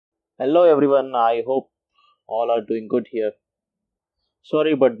Hello everyone, I hope all are doing good here.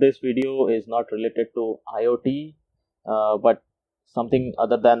 Sorry, but this video is not related to IoT, but something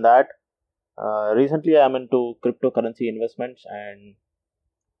other than that. Recently, I'm into cryptocurrency investments and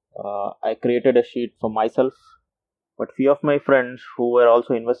I created a sheet for myself. But few of my friends who were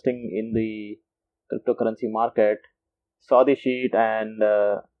also investing in the cryptocurrency market saw the sheet and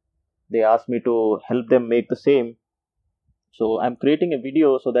they asked me to help them make the same. So I'm creating a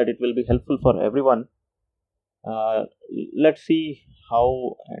video so that it will be helpful for everyone. Uh, let's see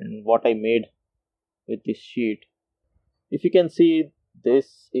how and what I made with this sheet. If you can see,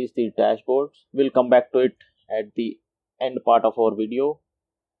 this is the dashboard. We'll come back to it at the end part of our video.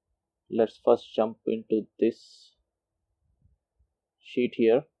 Let's first jump into this sheet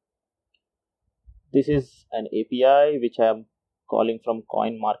here. This is an API which I am calling from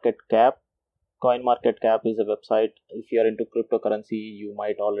CoinMarketCap. CoinMarketCap is a website. If you are into cryptocurrency, you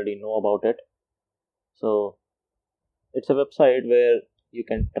might already know about it. So it's a website where you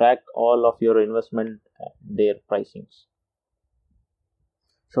can track all of your investment and their pricings.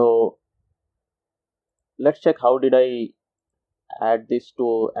 So let's check how did I add this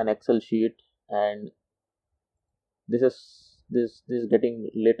to an Excel sheet, and this is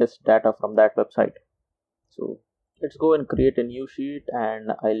getting latest data from that website. So let's go and create a new sheet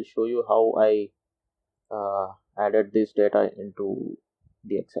and I'll show you how I added this data into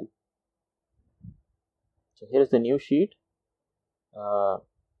the Excel. So here is the new sheet.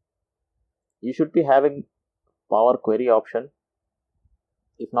 You should be having Power Query option.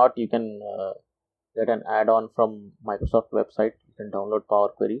 If not, you can get an add-on from Microsoft website. You can download Power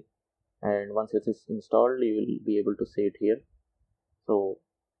Query, and once it is installed, you will be able to see it here. So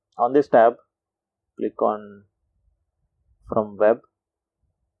on this tab, click on from web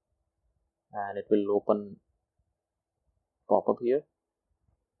and it will open pop-up here.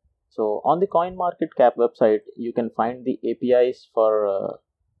 So on the CoinMarketCap website, you can find the APIs for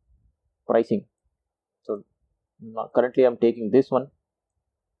pricing. So currently I'm taking this one.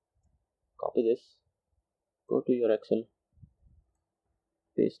 Copy this, go to your Excel,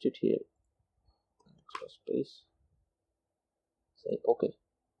 paste it here, extra space, say OK.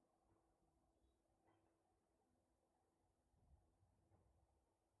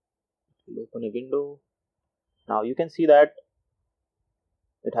 We'll open a window. Now you can see that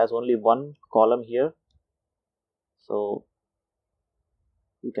it has only one column here. So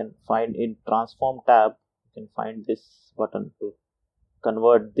you can find in transform tab, you can find this button to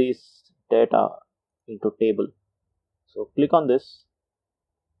convert this data into table. So click on this,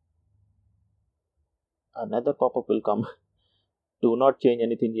 another pop-up will come. Do not change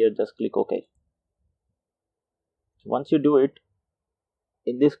anything here, just click OK. Once you do it,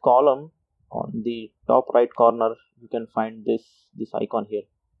 in this column on the top right corner, you can find this icon here.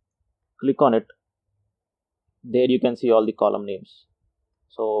 Click on it. There you can see all the column names.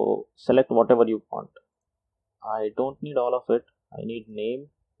 So select whatever you want. I don't need all of it. I need name,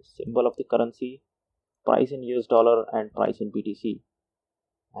 symbol of the currency, price in US dollar and price in BTC,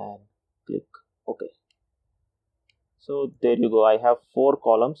 and click OK. So there you go. I have 4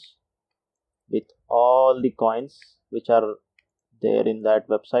 columns with all the coins which are there in that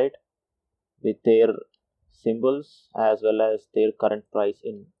website with their symbols as well as their current price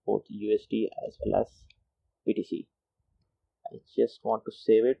in both USD as well as BTC. I just want to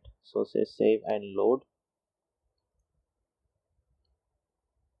save it, so say save and load.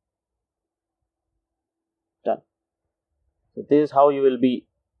 Done. So this is how you will be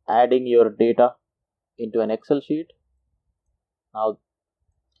adding your data into an Excel sheet. Now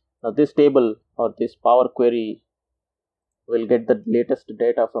this table or this Power Query will get the latest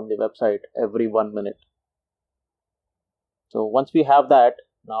data from the website every 1 minute. So once we have that,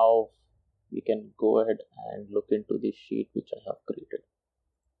 now we can go ahead and look into this sheet which I have created.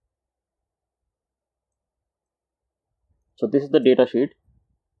 So this is the data sheet.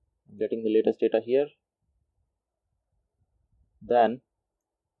 I'm getting the latest data here. Then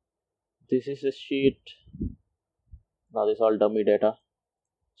this is a sheet. Now this is all dummy data.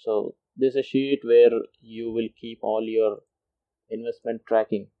 So this is a sheet where you will keep all your investment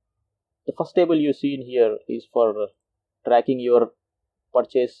tracking. The first table you see in here is for tracking your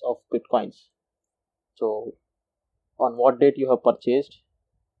purchase of Bitcoins. So on what date you have purchased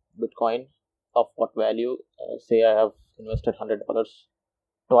Bitcoin, of what value. Say I have invested $100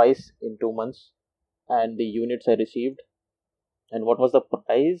 twice in 2 months, and the units I received, and what was the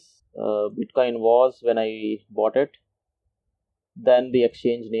price Bitcoin was when I bought it, then the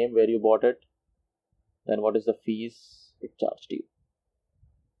exchange name where you bought it, then what is the fees it charged you.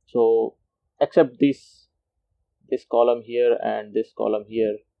 So except this column here and this column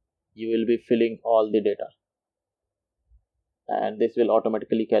here, you will be filling all the data, and this will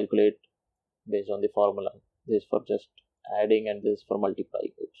automatically calculate based on the formula. This is for just adding, and this is for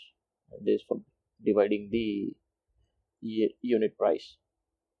multiplying goods, and this is for dividing the unit price.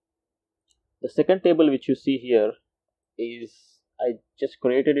 The second table which you see here is, I just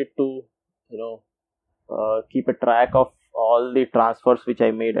created it to keep a track of all the transfers which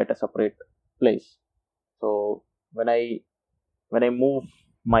I made at a separate place. So when I move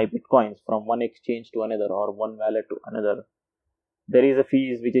my bitcoins from one exchange to another or one wallet to another, there is a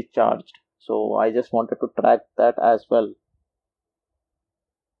fees which is charged. So I just wanted to track that as well.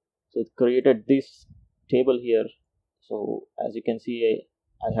 So it created this table here. So as you can see,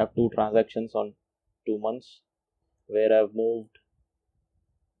 I have two transactions on 2 months where I've moved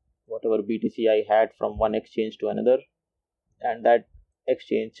whatever BTC I had from one exchange to another, and that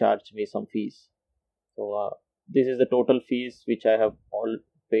exchange charged me some fees. So this is the total fees which I have all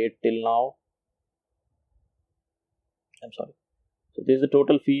paid till now. I'm sorry. So this is the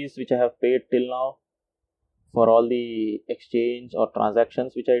total fees which I have paid till now for all the exchange or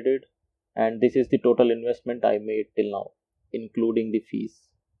transactions which I did, and this is the total investment I made till now, including the fees.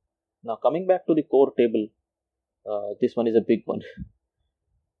 Now coming back to the core table, this one is a big one.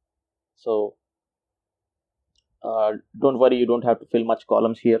 So don't worry, you don't have to fill much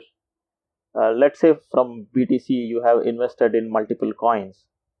columns here. Let's say from BTC you have invested in multiple coins.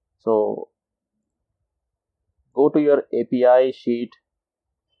 So go to your API sheet,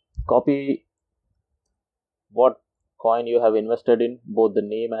 copy what coin you have invested in, both the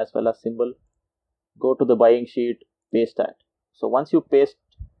name as well as symbol. Go to the buying sheet, paste that. So once you paste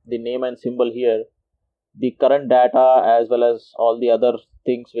the name and symbol here, the current data as well as all the other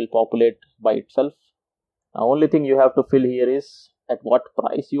things will populate by itself. The only thing you have to fill here is at what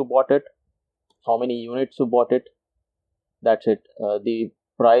price you bought it, how many units you bought it. That's it. The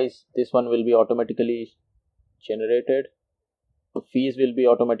price, this one will be automatically generated. The fees will be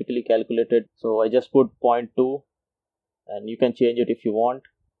automatically calculated. So I just put 0.2, and you can change it if you want.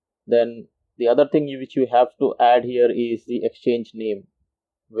 Then the other thing which you have to add here is the exchange name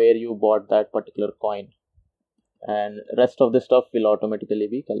where you bought that particular coin, and rest of the stuff will automatically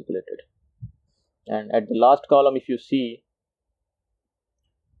be calculated. And at the last column, if you see,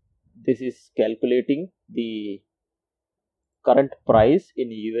 this is calculating the current price in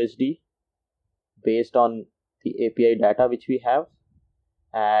USD based on the API data which we have,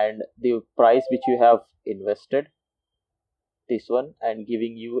 and the price which you have invested, this one, and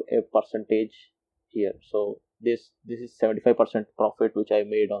giving you a percentage here. So this is 75% profit which I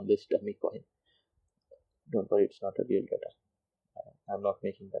made on this dummy coin. Don't worry, it's not a real data. I'm not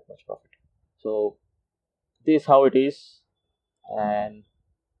making that much profit. So this is how it is. And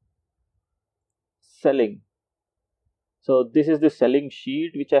selling. So this is the selling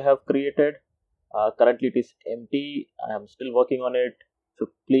sheet which I have created. Currently it is empty. I am still working on it. So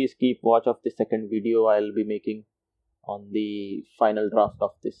please keep watch of the second video I'll be making on the final draft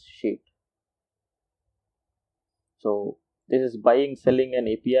of this sheet. So this is buying, selling, and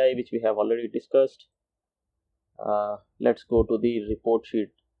API which we have already discussed. Let's go to the report sheet.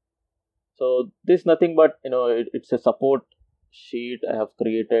 So this is nothing but it's a support sheet I have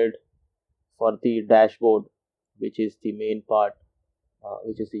created for the dashboard, which is the main part,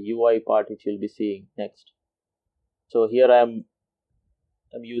 which is the UI part which you'll be seeing next. So here I'm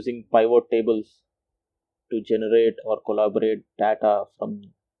using pivot tables to generate or collaborate data from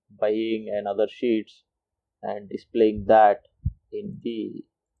buying and other sheets and displaying that in the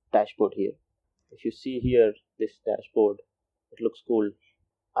dashboard here. If you see here this dashboard, it looks cool.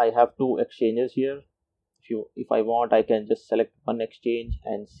 I have two exchanges here. If I want, I can just select one exchange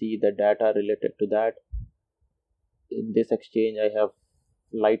and see the data related to that. In this exchange I have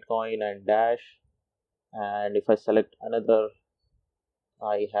LITECOIN and Dash, and if I select another,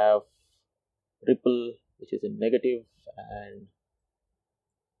 I have Ripple, which is in negative, and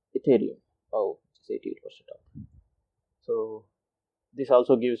ETHEREUM. Oh, it's 88% up. So this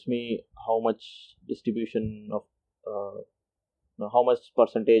also gives me how much distribution of how much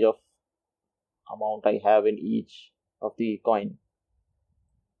percentage of amount I have in each of the coin.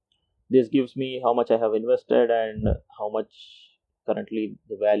 This gives me how much I have invested and how much currently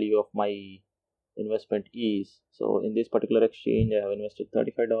the value of my investment is. So in this particular exchange I have invested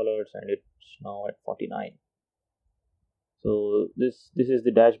 $35 and it's now at 49. So this is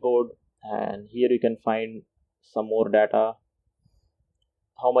the dashboard, and here you can find some more data,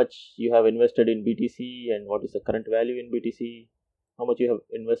 how much you have invested in BTC and what is the current value in BTC, how much you have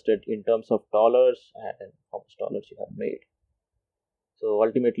invested in terms of dollars, and how much dollars you have made. So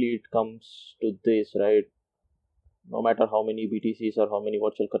ultimately it comes to this, right? No matter how many BTCs or how many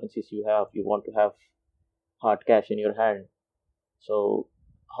virtual currencies you have, you want to have hard cash in your hand. So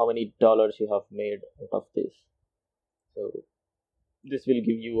how many dollars you have made out of this? So this will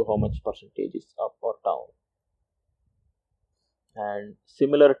give you how much percentage is up or down. And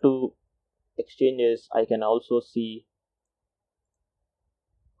similar to exchanges, I can also see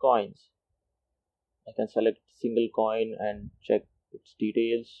coins. I can select single coin and check its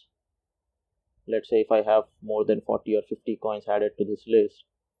details. Let's say if I have more than 40 or 50 coins added to this list,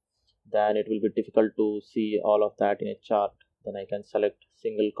 then it will be difficult to see all of that in a chart. Then I can select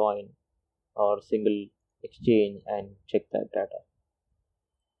single coin or single exchange and check that data.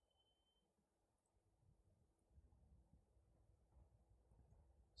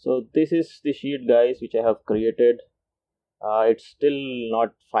 So this is the sheet, guys, which I have created. It's still not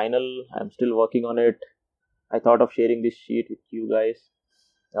final. I'm still working on it. I thought of sharing this sheet with you guys.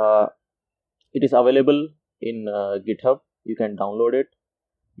 It is available in GitHub. You can download it.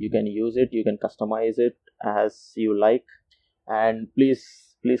 You can use it. You can customize it as you like. And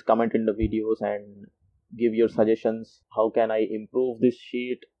please comment in the videos and give your suggestions. How can I improve this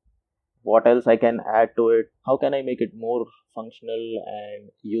sheet? What else I can add to it? How can I make it more functional and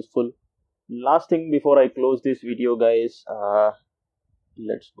useful? Last thing before I close this video, guys,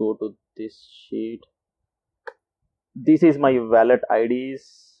 let's go to this sheet. This is my wallet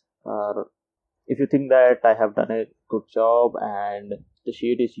IDs. If you think that I have done a good job and the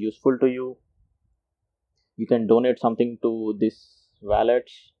sheet is useful to you, you can donate something to this wallet.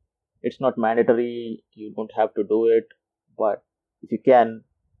 It's not mandatory, you don't have to do it, but if you can,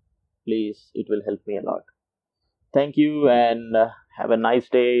 please, it will help me a lot. Thank you and have a nice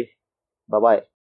day. Bye bye.